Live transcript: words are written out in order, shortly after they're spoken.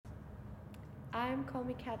I'm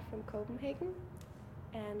CALLmeKAT from Copenhagen,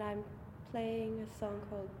 and I'm playing a song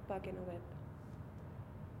called Bug in a Web.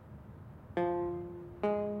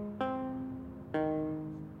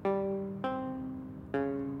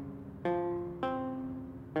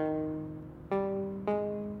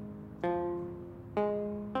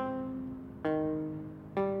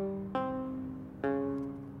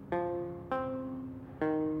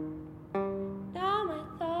 Now my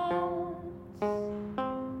thoughts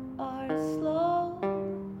are slow.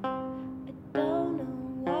 I don't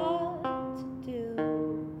know what to do.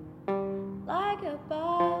 Like a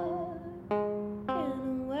bug in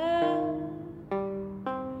a web,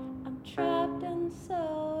 I'm trapped and so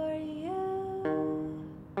are you.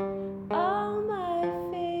 All my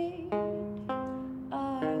feet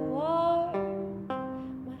are warm.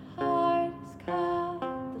 My heart has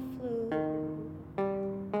caught the flu.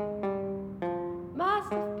 Must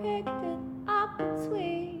have picked it up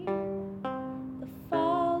between the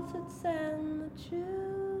falsehoods and the truth.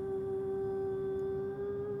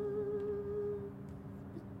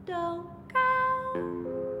 But don't go,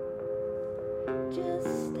 just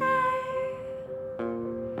stay.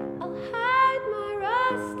 I'll hide my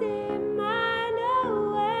rusty mind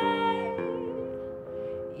away.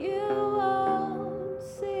 You won't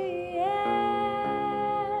see it.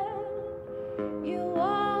 You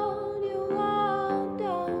won't,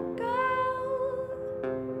 don't go.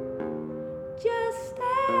 Just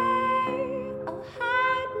stay. I'll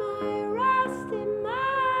hide my rusty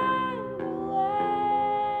mind away.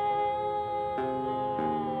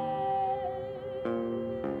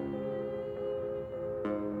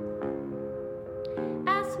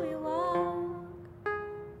 As we walk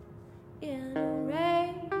in the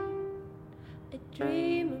rain, I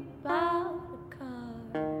dream about a car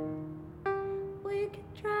we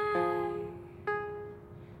could drive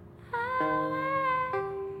away.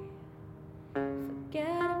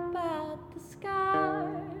 Forget about the scar.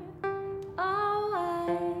 Oh,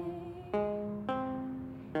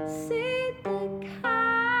 I see the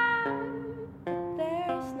car, but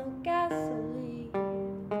there's no gasoline.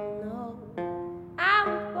 No, I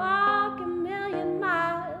would walk 1,000,000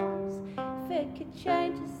 miles if it could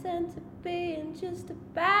change us into being just a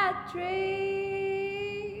bad dream.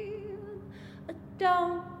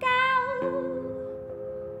 Don't